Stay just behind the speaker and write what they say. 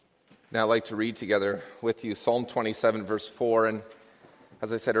Now I'd like to read together with you Psalm 27, verse 4. And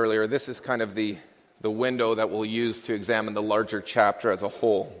as I said earlier, this is kind of the window that we'll use to examine the larger chapter as a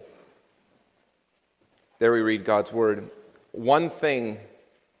whole. There we read God's word. One thing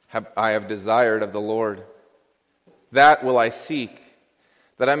I have desired of the Lord, that will I seek,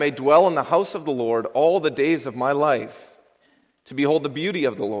 that I may dwell in the house of the Lord all the days of my life, to behold the beauty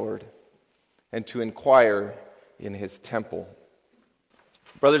of the Lord, and to inquire in his temple.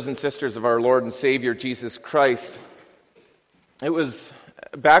 Brothers and sisters of our Lord and Savior Jesus Christ, it was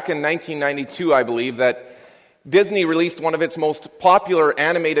back in 1992, I believe, that Disney released one of its most popular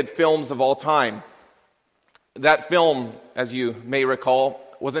animated films of all time. That film, as you may recall,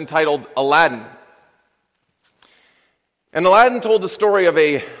 was entitled Aladdin. And Aladdin told the story of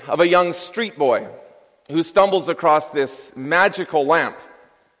a young street boy who stumbles across this magical lamp.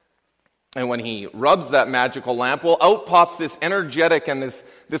 And when he rubs that magical lamp, well, out pops this energetic and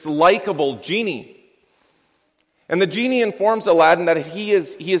this likable genie. And the genie informs Aladdin that he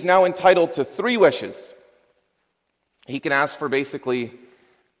is now entitled to 3 wishes. He can ask for basically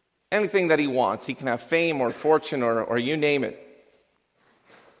anything that he wants. He can have fame or fortune or you name it.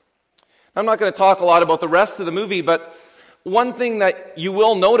 I'm not going to talk a lot about the rest of the movie, but one thing that you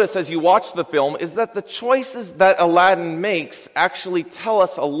will notice as you watch the film is that the choices that Aladdin makes actually tell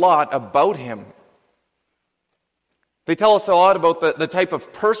us a lot about him. They tell us a lot about the type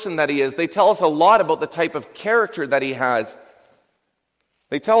of person that he is. They tell us a lot about the type of character that he has.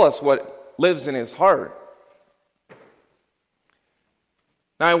 They tell us what lives in his heart.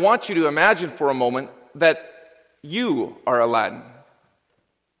 Now I want you to imagine for a moment that you are Aladdin.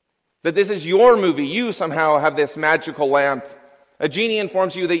 That this is your movie. You somehow have this magical lamp. A genie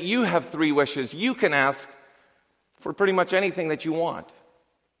informs you that you have 3 wishes. You can ask for pretty much anything that you want.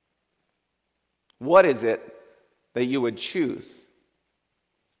 What is it that you would choose?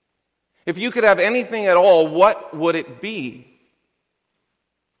 If you could have anything at all, what would it be?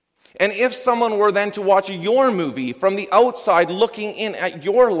 And if someone were then to watch your movie from the outside looking in at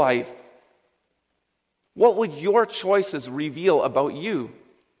your life, what would your choices reveal about you?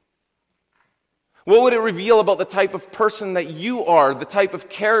 What would it reveal about the type of person that you are, the type of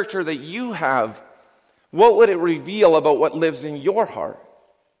character that you have? What would it reveal about what lives in your heart?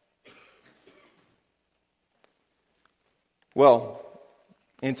 Well,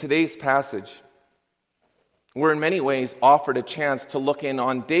 in today's passage, we're in many ways offered a chance to look in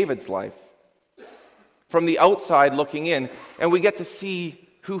on David's life. From the outside looking in, and we get to see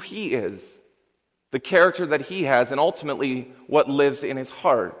who he is, the character that he has, and ultimately what lives in his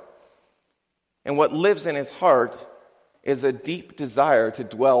heart. And what lives in his heart is a deep desire to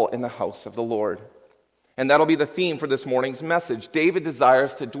dwell in the house of the Lord. And that'll be the theme for this morning's message. David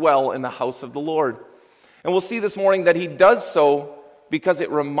desires to dwell in the house of the Lord. And we'll see this morning that he does so because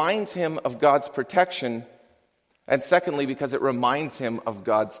it reminds him of God's protection, and secondly, because it reminds him of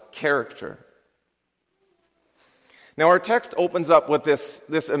God's character. Now our text opens up with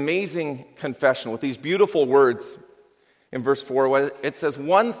this amazing confession, with these beautiful words in verse 4. Where it says,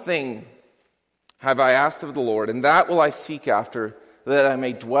 "One thing have I asked of the Lord, and that will I seek after, that I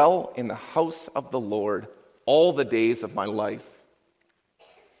may dwell in the house of the Lord all the days of my life."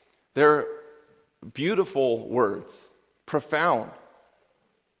 They're beautiful words, profound.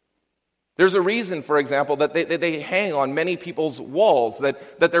 There's a reason, for example, that they hang on many people's walls,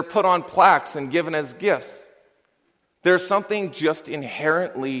 that they're put on plaques and given as gifts. There's something just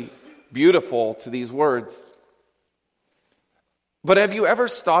inherently beautiful to these words. But have you ever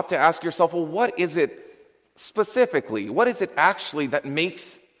stopped to ask yourself, well, what is it specifically? What is it actually that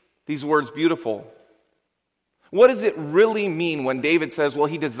makes these words beautiful? What does it really mean when David says, well,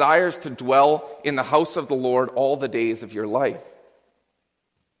 he desires to dwell in the house of the Lord all the days of your life?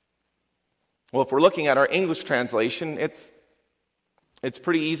 Well, if we're looking at our English translation, it's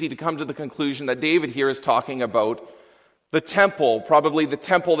pretty easy to come to the conclusion that David here is talking about the temple, probably the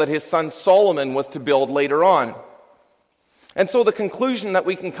temple that his son Solomon was to build later on. And so the conclusion that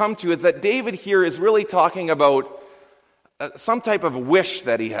we can come to is that David here is really talking about some type of wish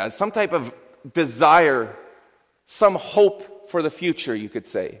that he has, some type of desire, some hope for the future, you could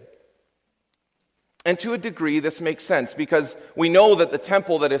say. And to a degree, this makes sense because we know that the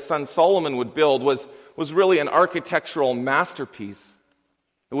temple that his son Solomon would build was really an architectural masterpiece.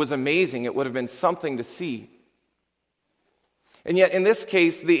 It was amazing. It would have been something to see. And yet, in this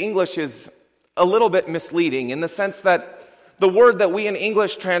case, the English is a little bit misleading in the sense that the word that we in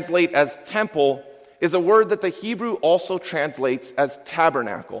English translate as temple is a word that the Hebrew also translates as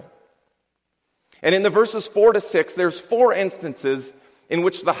tabernacle. And in the verses 4 to 6, there's 4 instances in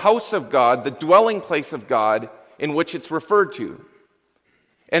which the house of God, the dwelling place of God, in which it's referred to.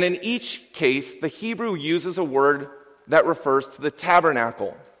 And in each case, the Hebrew uses a word that refers to the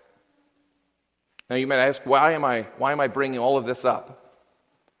tabernacle. Now you might ask, why am I bringing all of this up?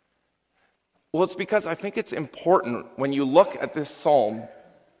 Well, it's because I think it's important when you look at this psalm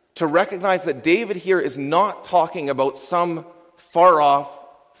to recognize that David here is not talking about some far-off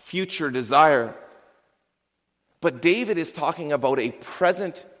future desire, but David is talking about a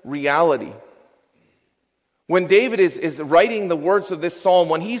present reality. When David is writing the words of this psalm,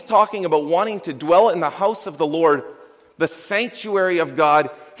 when he's talking about wanting to dwell in the house of the Lord, the sanctuary of God,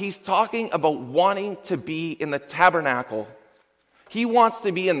 he's talking about wanting to be in the tabernacle. He wants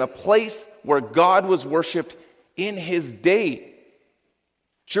to be in the place where God was worshipped in his day,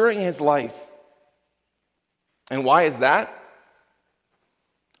 during his life. And why is that?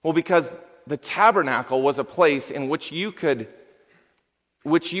 Well, because the tabernacle was a place in which you could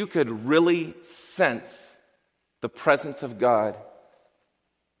really sense the presence of God.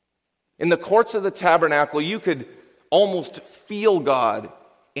 In the courts of the tabernacle, you could almost feel God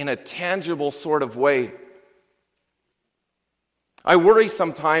in a tangible sort of way. I worry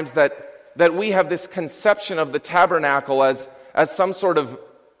sometimes that we have this conception of the tabernacle as some sort of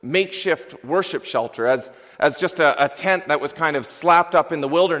makeshift worship shelter, as just a tent that was kind of slapped up in the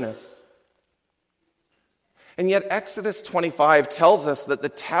wilderness. And yet Exodus 25 tells us that the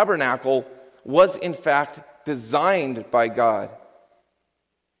tabernacle was in fact designed by God.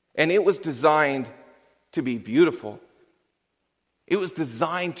 And it was designed to be beautiful. It was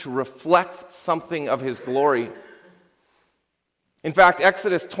designed to reflect something of his glory. In fact,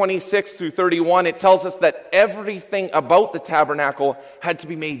 Exodus 26 through 31, it tells us that everything about the tabernacle had to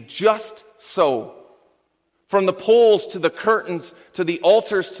be made just so. From the poles to the curtains to the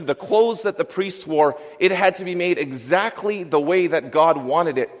altars to the clothes that the priests wore, it had to be made exactly the way that God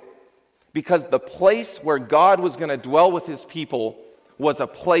wanted it. Because the place where God was going to dwell with his people was a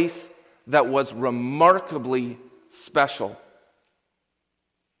place that was remarkably special.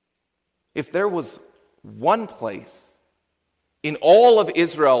 If there was one place in all of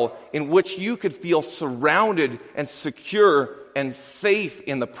Israel in which you could feel surrounded and secure and safe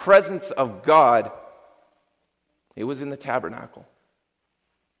in the presence of God, it was in the tabernacle.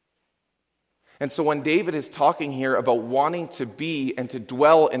 And so when David is talking here about wanting to be and to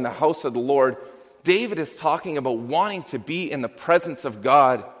dwell in the house of the Lord, David is talking about wanting to be in the presence of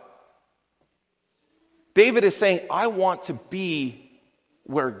God. David is saying, I want to be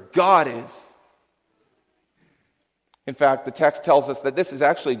where God is. In fact, the text tells us that this is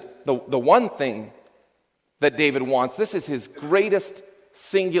actually the one thing that David wants. This is his greatest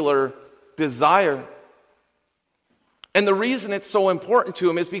singular desire. And the reason it's so important to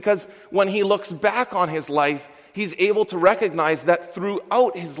him is because when he looks back on his life, he's able to recognize that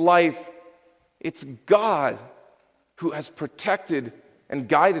throughout his life, it's God who has protected and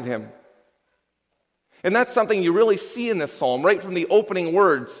guided him. And that's something you really see in this psalm, right from the opening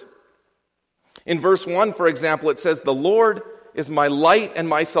words. In verse 1, for example, it says, "The Lord is my light and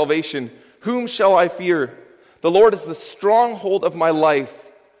my salvation. Whom shall I fear? The Lord is the stronghold of my life.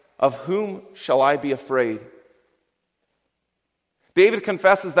 Of whom shall I be afraid?" David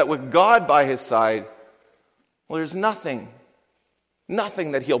confesses that with God by his side, well, there's nothing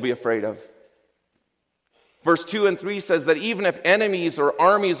that he'll be afraid of. Verse 2 and 3 says that even if enemies or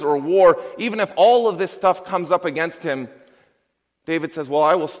armies or war, even if all of this stuff comes up against him, David says, well,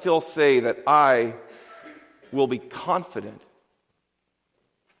 I will still say that I will be confident.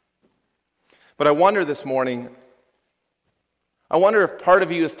 But I wonder this morning, if part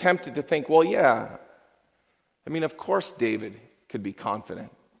of you is tempted to think, well, yeah, of course David could be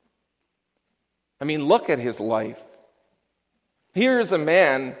confident. Look at his life. Here is a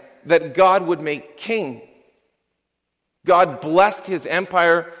man that God would make king. God blessed his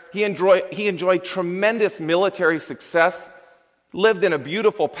empire. He enjoyed tremendous military success, lived in a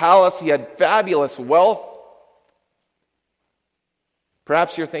beautiful palace. He had fabulous wealth.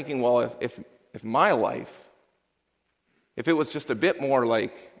 Perhaps you're thinking, well, if my life, if it was just a bit more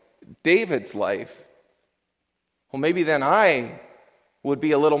like David's life, well, maybe then I would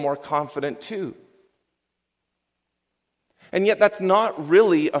be a little more confident too. And yet that's not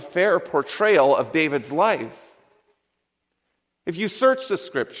really a fair portrayal of David's life. If you search the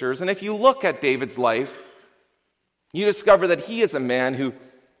scriptures and if you look at David's life, you discover that he is a man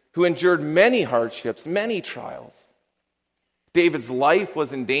who endured many hardships, many trials. David's life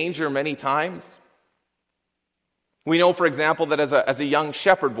was in danger many times. We know, for example, that as a young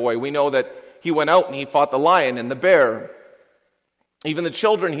shepherd boy, we know that he went out and he fought the lion and the bear. Even the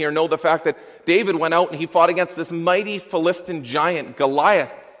children here know the fact that David went out and he fought against this mighty Philistine giant,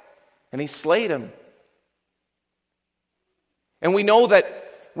 Goliath, and he slayed him. And we know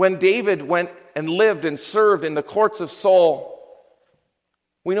that when David went and lived and served in the courts of Saul,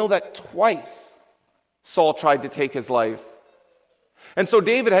 we know that twice Saul tried to take his life. And so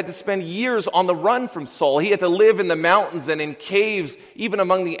David had to spend years on the run from Saul. He had to live in the mountains and in caves, even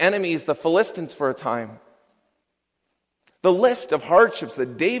among the enemies, the Philistines, for a time. The list of hardships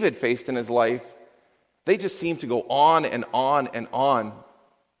that David faced in his life, they just seem to go on and on and on.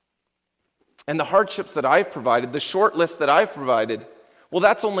 And the hardships that I've provided, the short list that I've provided, well,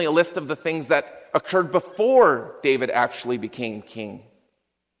 that's only a list of the things that occurred before David actually became king.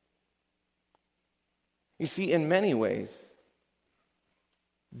 You see, in many ways,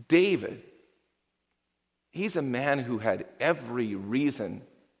 David, he's a man who had every reason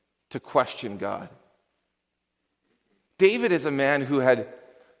to question God. David is a man who had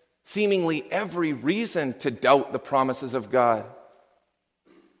seemingly every reason to doubt the promises of God.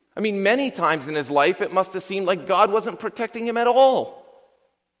 I mean, many times in his life, it must have seemed like God wasn't protecting him at all.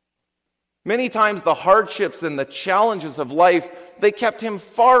 Many times the hardships and the challenges of life, they kept him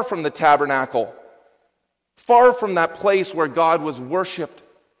far from the tabernacle, far from that place where God was worshipped,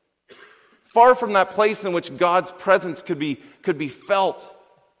 far from that place in which God's presence could be felt.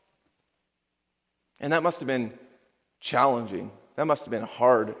 And that must have been challenging. That must have been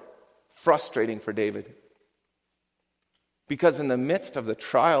hard, frustrating for David. Because in the midst of the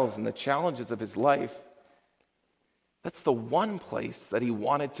trials and the challenges of his life, that's the one place that he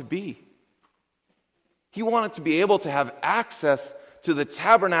wanted to be. He wanted to be able to have access to the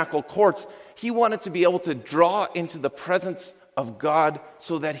tabernacle courts. He wanted to be able to draw into the presence of God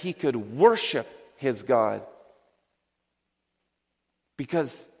so that he could worship his God.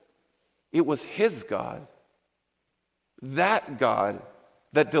 Because it was his God, that God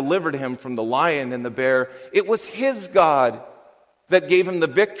that delivered him from the lion and the bear. It was his God that gave him the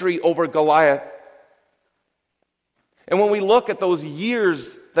victory over Goliath. And when we look at those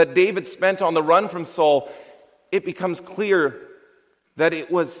years that David spent on the run from Saul, it becomes clear that it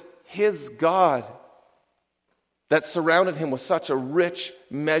was his God that surrounded him with such a rich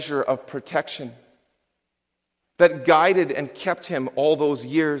measure of protection, that guided and kept him all those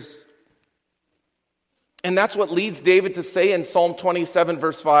years. And that's what leads David to say in Psalm 27,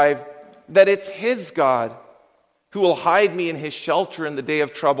 verse 5, that it's his God who will hide me in his shelter in the day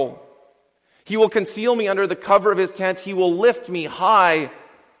of trouble. He will conceal me under the cover of his tent. He will lift me high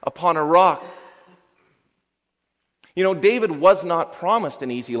upon a rock. You know, David was not promised an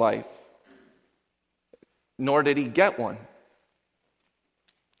easy life, nor did he get one.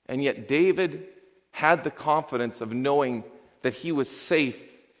 And yet David had the confidence of knowing that he was safe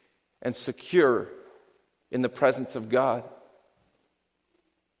and secure in the presence of God.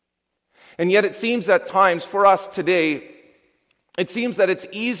 And yet it seems at times for us today, it seems that it's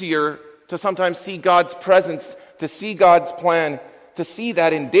easier to sometimes see God's presence, to see God's plan, to see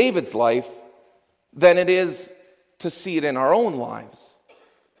that in David's life than it is to see it in our own lives.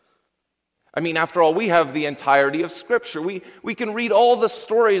 I mean, after all, we have the entirety of Scripture. We can read all the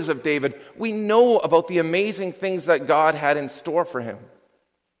stories of David. We know about the amazing things that God had in store for him.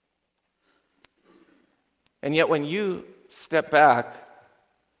 And yet when you step back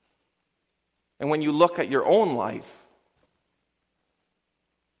and when you look at your own life,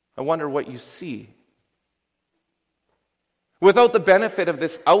 I wonder what you see. Without the benefit of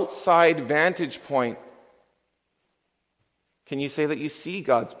this outside vantage point, can you say that you see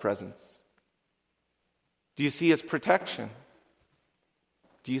God's presence? Do you see his protection?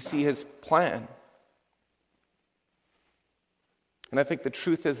 Do you see his plan? And I think the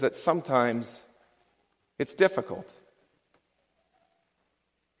truth is that sometimes it's difficult.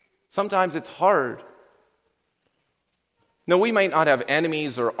 Sometimes it's hard. No, we might not have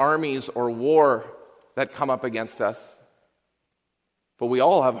enemies or armies or war that come up against us, but we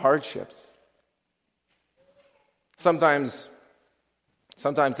all have hardships. Sometimes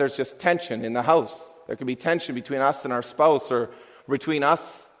there's just tension in the house. There can be tension between us and our spouse, or between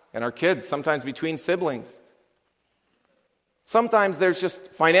us and our kids, sometimes between siblings. Sometimes there's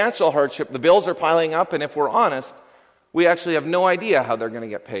just financial hardship. The bills are piling up, and if we're honest, we actually have no idea how they're going to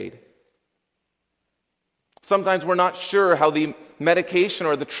get paid. Sometimes we're not sure how the medication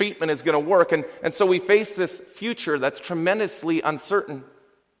or the treatment is going to work, and so we face this future that's tremendously uncertain.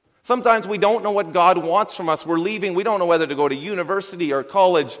 Sometimes we don't know what God wants from us. We're leaving. We don't know whether to go to university or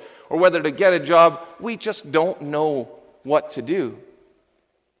college or whether to get a job. We just don't know what to do.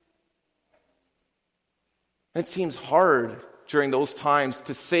 It seems hard during those times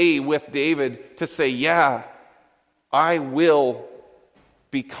to say with David, to say, yeah, I will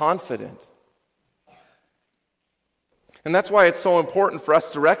be confident. And that's why it's so important for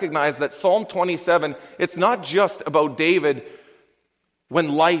us to recognize that Psalm 27, it's not just about David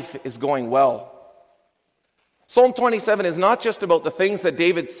when life is going well. Psalm 27 is not just about the things that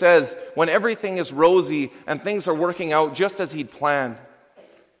David says when everything is rosy and things are working out just as he'd planned.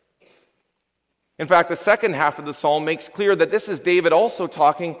 In fact, the second half of the psalm makes clear that this is David also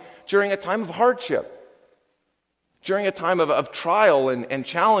talking during a time of hardship, during a time of trial and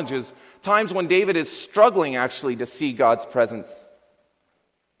challenges, times when David is struggling actually to see God's presence,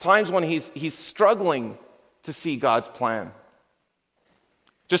 times when he's struggling to see God's plan.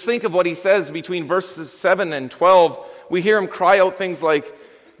 Just think of what he says between verses 7 and 12. We hear him cry out things like,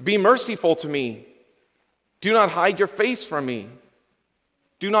 "Be merciful to me. Do not hide your face from me.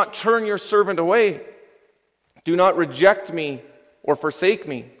 Do not turn your servant away. Do not reject me or forsake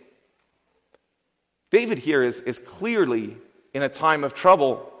me." David here is clearly in a time of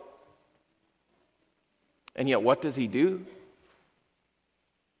trouble. And yet what does he do?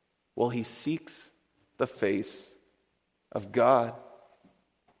 Well, he seeks the face of God.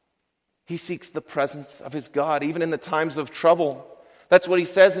 He seeks the presence of his God, even in the times of trouble. That's what he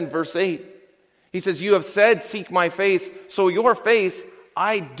says in verse 8. He says, "You have said, 'Seek my face,' so your face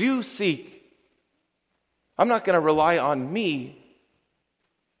I do seek." I'm not going to rely on me,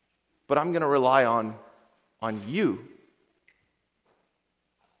 but I'm going to rely on you.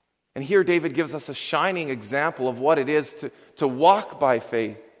 And here David gives us a shining example of what it is to walk by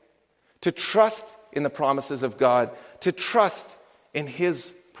faith, to trust in the promises of God, to trust in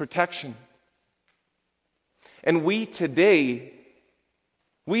his protection. And we today,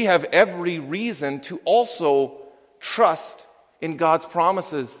 we have every reason to also trust in God's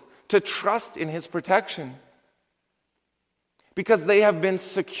promises, to trust in his protection, because they have been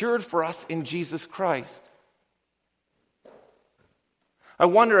secured for us in Jesus Christ. I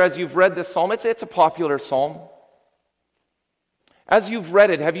wonder, as you've read this psalm, it's a popular psalm. As you've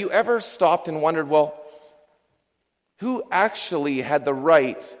read it, have you ever stopped and wondered, well, who actually had the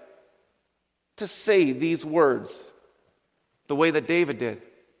right to say these words the way that David did?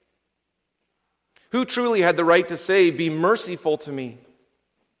 Who truly had the right to say, "Be merciful to me.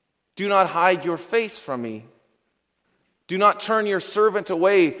 Do not hide your face from me. Do not turn your servant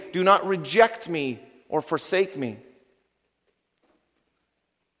away. Do not reject me or forsake me"?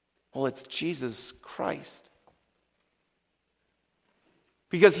 Well, it's Jesus Christ.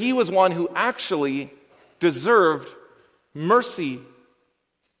 Because he was one who actually deserved mercy.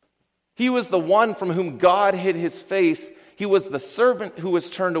 He was the one from whom God hid his face. He was the servant who was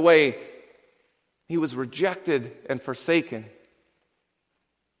turned away. He was rejected and forsaken.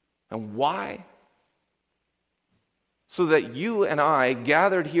 And why? So that you and I,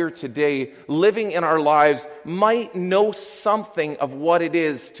 gathered here today, living in our lives, might know something of what it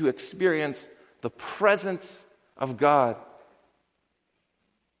is to experience the presence of God.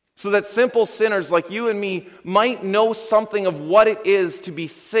 So that simple sinners like you and me might know something of what it is to be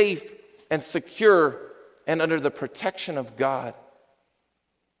safe and secure and under the protection of God.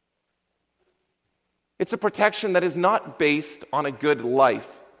 It's a protection that is not based on a good life.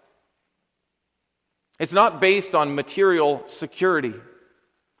 It's not based on material security.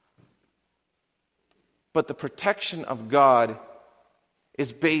 But the protection of God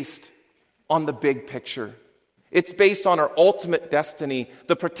is based on the big picture. It's based on our ultimate destiny.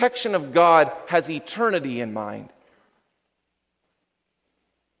 The protection of God has eternity in mind.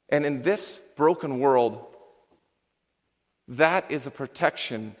 And in this broken world, that is a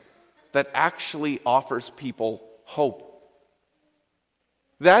protection that actually offers people hope.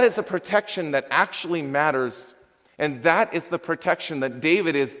 That is a protection that actually matters. And that is the protection that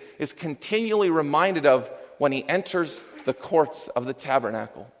David is continually reminded of when he enters the courts of the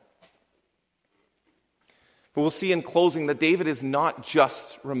tabernacle. But we'll see in closing that David is not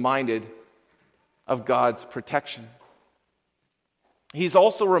just reminded of God's protection. He's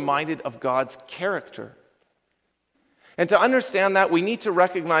also reminded of God's character. And to understand that, we need to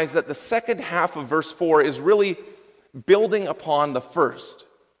recognize that the second half of verse 4 is really building upon the first.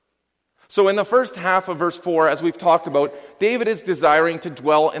 So in the first half of verse 4, as we've talked about, David is desiring to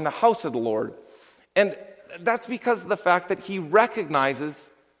dwell in the house of the Lord. And that's because of the fact that he recognizes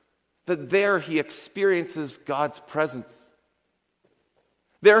that there he experiences God's presence.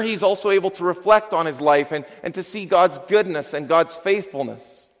 There he's also able to reflect on his life and to see God's goodness and God's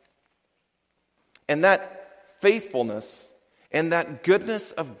faithfulness. And that faithfulness and that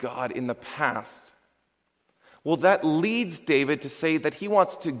goodness of God in the past, well, that leads David to say that he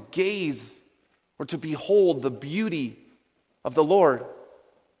wants to gaze or to behold the beauty of the Lord.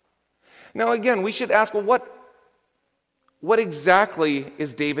 Now again, we should ask, well, what exactly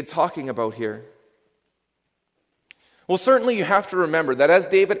is David talking about here? Well, certainly you have to remember that as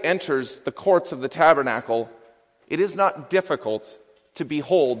David enters the courts of the tabernacle, it is not difficult to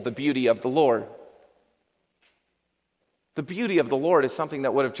behold the beauty of the Lord. The beauty of the Lord is something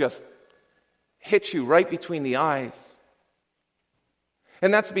that would have just hit you right between the eyes.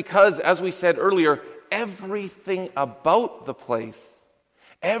 And that's because, as we said earlier, everything about the place,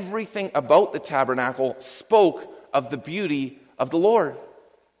 everything about the tabernacle spoke of the beauty of the Lord.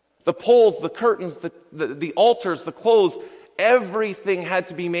 The poles, the curtains, the altars, the clothes, everything had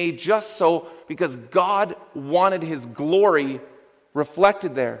to be made just so because God wanted His glory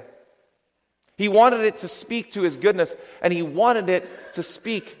reflected there. He wanted it to speak to His goodness, and He wanted it to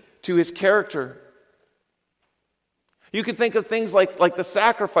speak to His character. You could think of things like the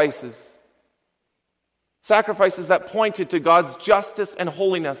sacrifices. Sacrifices that pointed to God's justice and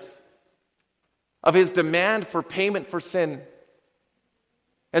holiness, of His demand for payment for sin.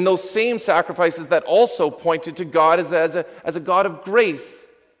 And those same sacrifices that also pointed to God as a God of grace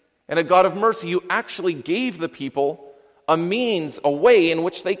and a God of mercy who actually gave the people a means, a way in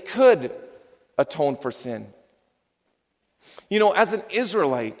which they could atone for sin. You know, as an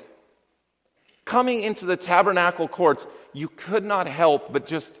Israelite, coming into the tabernacle courts, you could not help but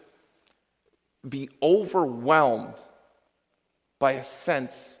just be overwhelmed by a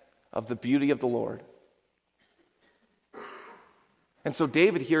sense of the beauty of the Lord. And so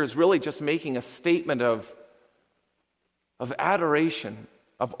David here is really just making a statement of adoration,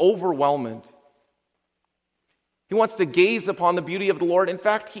 of overwhelmment. He wants to gaze upon the beauty of the Lord. In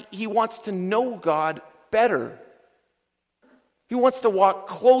fact, he wants to know God better. He wants to walk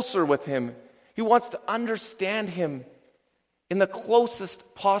closer with Him. He wants to understand Him in the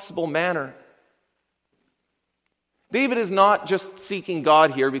closest possible manner. David is not just seeking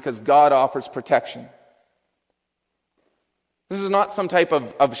God here because God offers protection. This is not some type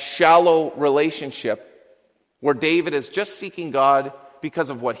of shallow relationship where David is just seeking God because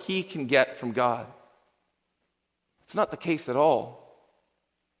of what he can get from God. It's not the case at all.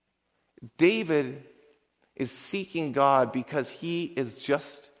 David is seeking God because he is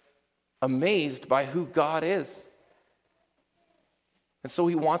just amazed by who God is. And so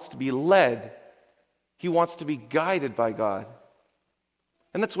he wants to be led. He wants to be guided by God.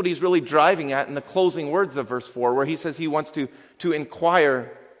 And that's what he's really driving at in the closing words of verse 4, where he says he wants to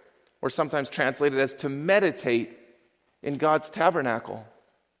inquire, or sometimes translated as to meditate in God's tabernacle.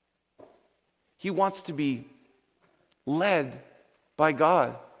 He wants to be led by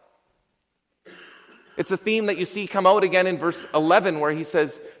God. It's a theme that you see come out again in verse 11, where he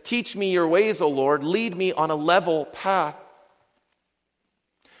says, "Teach me your ways, O Lord, lead me on a level path."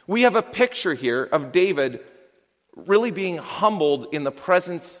 We have a picture here of David really being humbled in the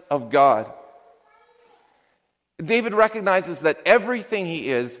presence of God. David recognizes that everything he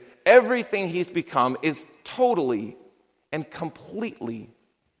is, everything he's become, is totally and completely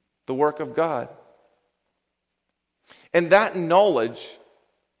the work of God. And that knowledge,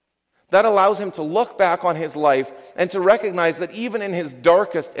 that allows him to look back on his life and to recognize that even in his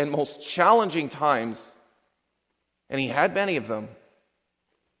darkest and most challenging times, and he had many of them,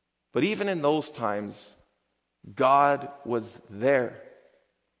 but even in those times, God was there.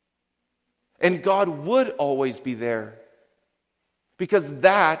 And God would always be there, because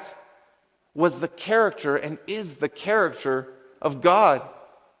that was the character and is the character of God.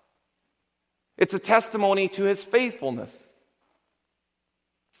 It's a testimony to His faithfulness.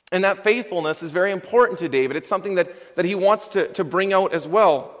 And that faithfulness is very important to David. It's something that he wants to bring out as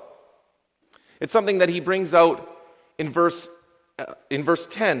well. It's something that he brings out in verse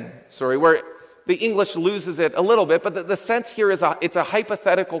 10, where the English loses it a little bit, but the sense here is it's a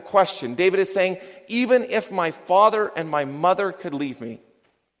hypothetical question. David is saying, even if my father and my mother could leave me.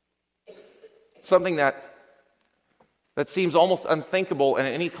 Something that seems almost unthinkable in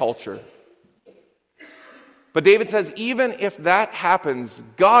any culture. But David says, even if that happens,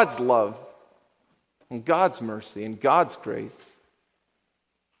 God's love and God's mercy and God's grace,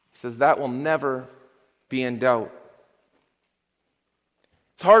 he says, that will never be in doubt.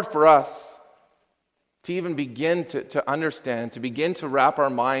 It's hard for us to even begin to understand, to begin to wrap our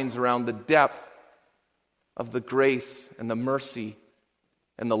minds around the depth of the grace and the mercy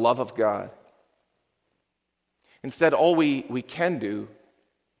and the love of God. Instead, all we can do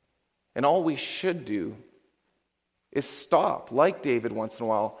and all we should do is stop, like David once in a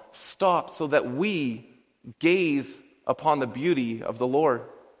while, stop so that we gaze upon the beauty of the Lord.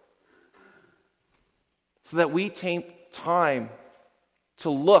 So that we take time to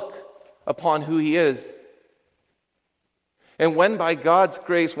look upon who He is. And when by God's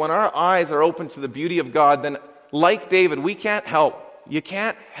grace, when our eyes are open to the beauty of God, then like David, we can't help. You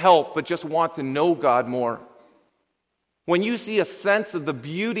can't help but just want to know God more. When you see a sense of the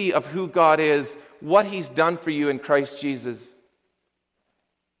beauty of who God is, what He's done for you in Christ Jesus,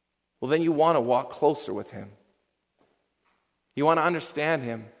 well, then you want to walk closer with him. You want to understand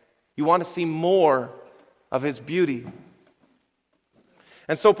him. You want to see more of his beauty.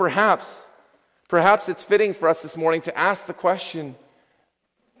 And so perhaps it's fitting for us this morning to ask the question,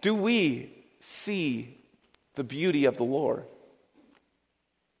 do we see the beauty of the Lord?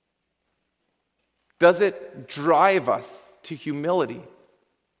 Does it drive us to humility?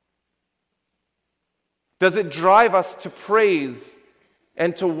 Does it drive us to praise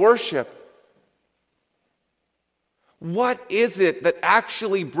and to worship? What is it that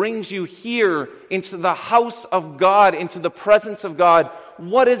actually brings you here into the house of God, into the presence of God?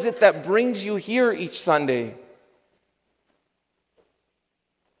 What is it that brings you here each Sunday?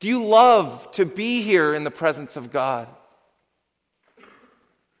 Do you love to be here in the presence of God?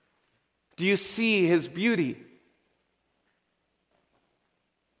 Do you see his beauty?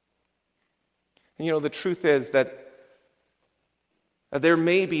 And the truth is that there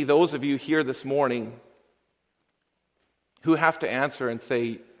may be those of you here this morning who have to answer and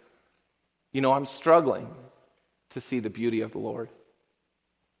say, I'm struggling to see the beauty of the Lord.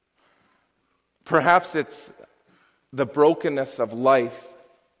 Perhaps it's the brokenness of life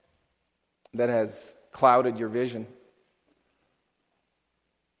that has clouded your vision.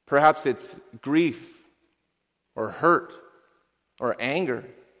 Perhaps it's grief or hurt or anger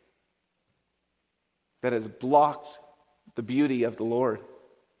that has blocked the beauty of the Lord.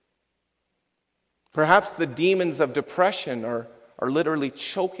 Perhaps the demons of depression are literally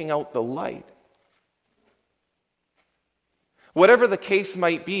choking out the light. Whatever the case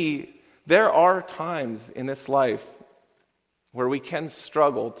might be, there are times in this life where we can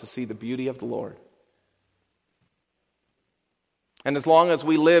struggle to see the beauty of the Lord. And as long as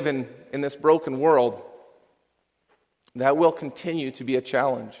we live in this broken world, that will continue to be a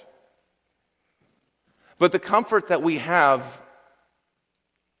challenge. But the comfort that we have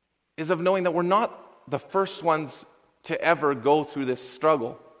is of knowing that we're not the first ones to ever go through this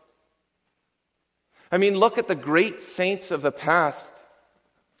struggle. I mean, look at the great saints of the past.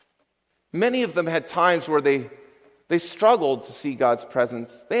 Many of them had times where they struggled to see God's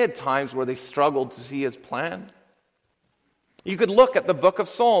presence. They had times where they struggled to see his plan. You could look at the book of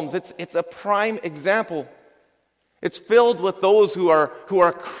Psalms. It's a prime example. It's filled with those who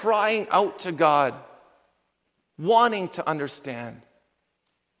are crying out to God, wanting to understand.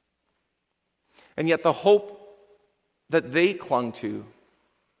 And yet the hope that they clung to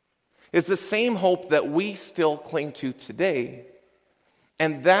is the same hope that we still cling to today.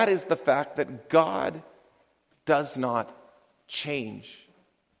 And that is the fact that God does not change.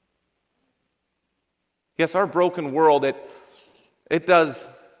 Yes, our broken world, it does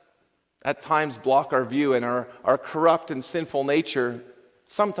at times block our view, and our corrupt and sinful nature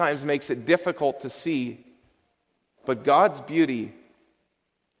sometimes makes it difficult to see. But God's beauty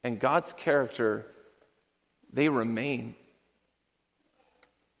and God's character, they remain.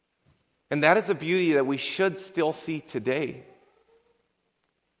 And that is a beauty that we should still see today.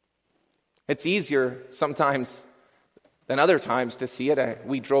 It's easier sometimes than other times to see it.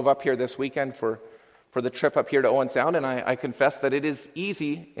 We drove up here this weekend for the trip up here to Owen Sound, and I confess that it is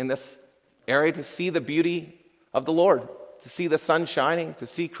easy in this area to see the beauty of the Lord, to see the sun shining, to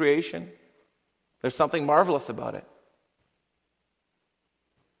see creation. There's something marvelous about it.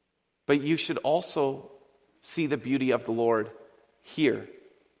 But you should also see the beauty of the Lord here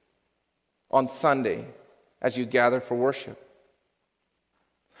on Sunday as you gather for worship.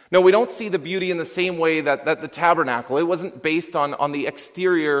 No, we don't see the beauty in the same way that the tabernacle. It wasn't based on the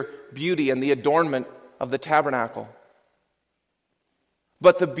exterior beauty and the adornment of the tabernacle.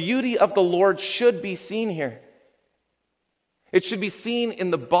 But the beauty of the Lord should be seen here. It should be seen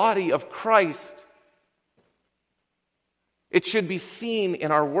in the body of Christ. It should be seen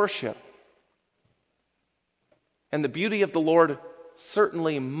in our worship. And the beauty of the Lord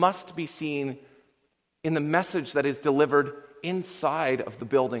certainly must be seen in the message that is delivered inside of the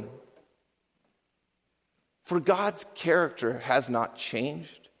building. For God's character has not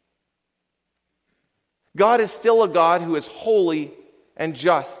changed. God is still a God who is holy and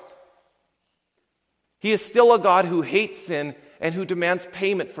just. He is still a God who hates sin and who demands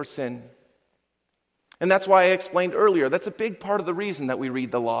payment for sin. And that's why I explained earlier, that's a big part of the reason that we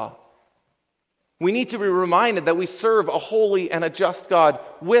read the law. We need to be reminded that we serve a holy and a just God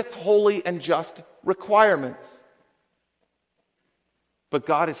with holy and just requirements. But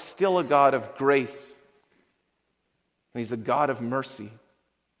God is still a God of grace. And He's a God of mercy.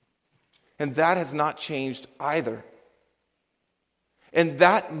 And that has not changed either. And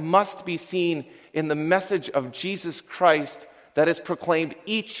that must be seen in the message of Jesus Christ that is proclaimed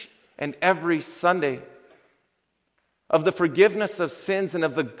each and every Sunday. of the forgiveness of sins and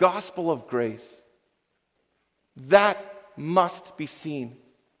of the gospel of grace. That must be seen,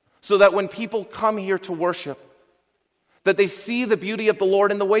 so that when people come here to worship, that they see the beauty of the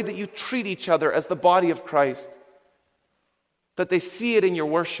Lord in the way that you treat each other as the body of Christ, that they see it in your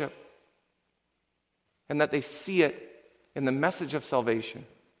worship, and that they see it in the message of salvation.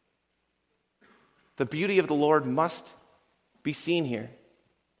 The beauty of the Lord must be seen here.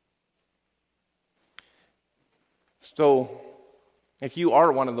 So, if you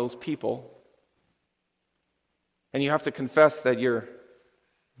are one of those people, and you have to confess that you're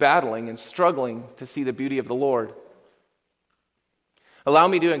battling and struggling to see the beauty of the Lord, allow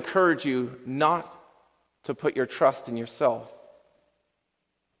me to encourage you not to put your trust in yourself.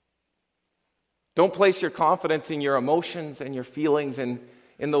 Don't place your confidence in your emotions and your feelings and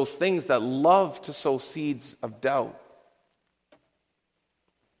in those things that love to sow seeds of doubt.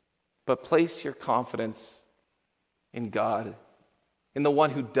 But place your confidence in God, in the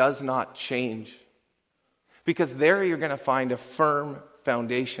one who does not change. Because there you're going to find a firm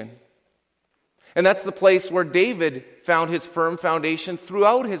foundation. And that's the place where David found his firm foundation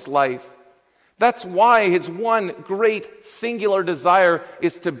throughout his life. That's why his one great singular desire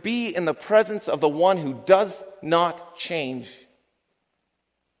is to be in the presence of the one who does not change.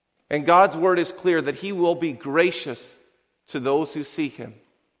 And God's word is clear that he will be gracious to those who seek him.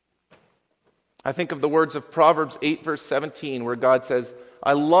 I think of the words of Proverbs 8, verse 17, where God says,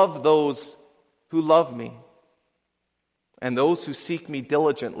 I love those who love me, and those who seek me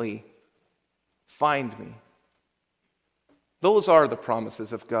diligently find me. Those are the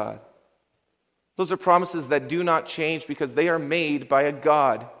promises of God. Those are promises that do not change because they are made by a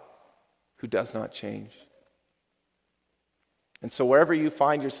God who does not change. And so wherever you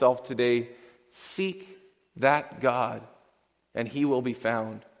find yourself today, seek that God, and he will be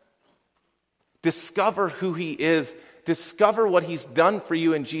found. Discover who he is. Discover what he's done for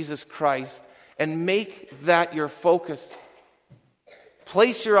you in Jesus Christ, and make that your focus.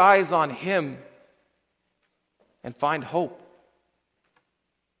 Place your eyes on him and find hope.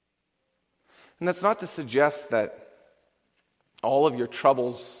 And that's not to suggest that all of your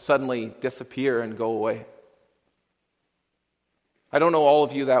troubles suddenly disappear and go away. I don't know all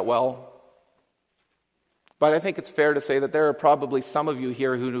of you that well, but I think it's fair to say that there are probably some of you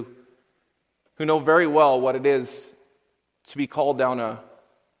here who know very well what it is to be called down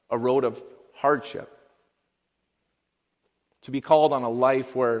a road of hardship, to be called on a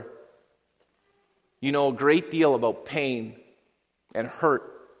life where you know a great deal about pain and hurt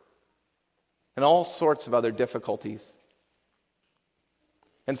and all sorts of other difficulties.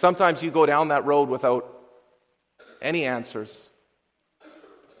 And sometimes you go down that road without any answers.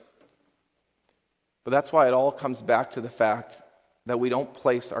 But that's why it all comes back to the fact that we don't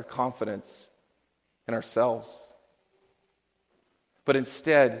place our confidence in ourselves. But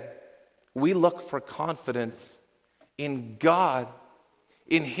instead, we look for confidence in God,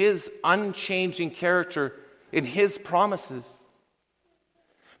 in his unchanging character, in his promises.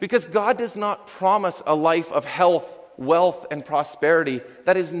 Because God does not promise a life of health, wealth, and prosperity.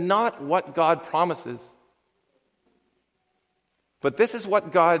 That is not what God promises. But this is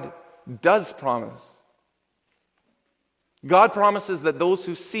what God does promise. God promises that those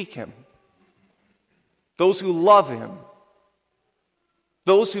who seek him, those who love him,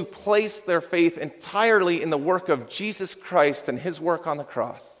 those who place their faith entirely in the work of Jesus Christ and his work on the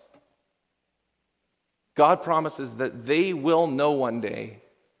cross, God promises that they will know one day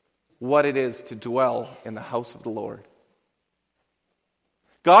what it is to dwell in the house of the Lord.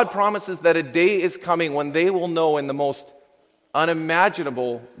 God promises that a day is coming when they will know in the most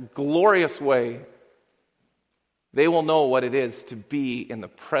unimaginable, glorious way, they will know what it is to be in the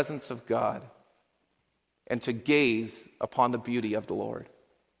presence of God and to gaze upon the beauty of the Lord.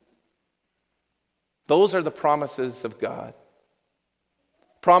 Those are the promises of God.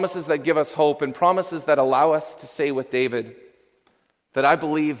 Promises that give us hope, and promises that allow us to say with David, that I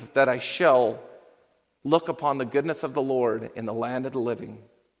believe that I shall look upon the goodness of the Lord in the land of the living.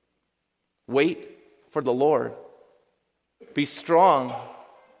 Wait for the Lord. Be strong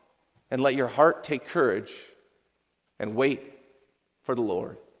and let your heart take courage and wait for the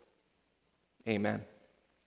Lord. Amen.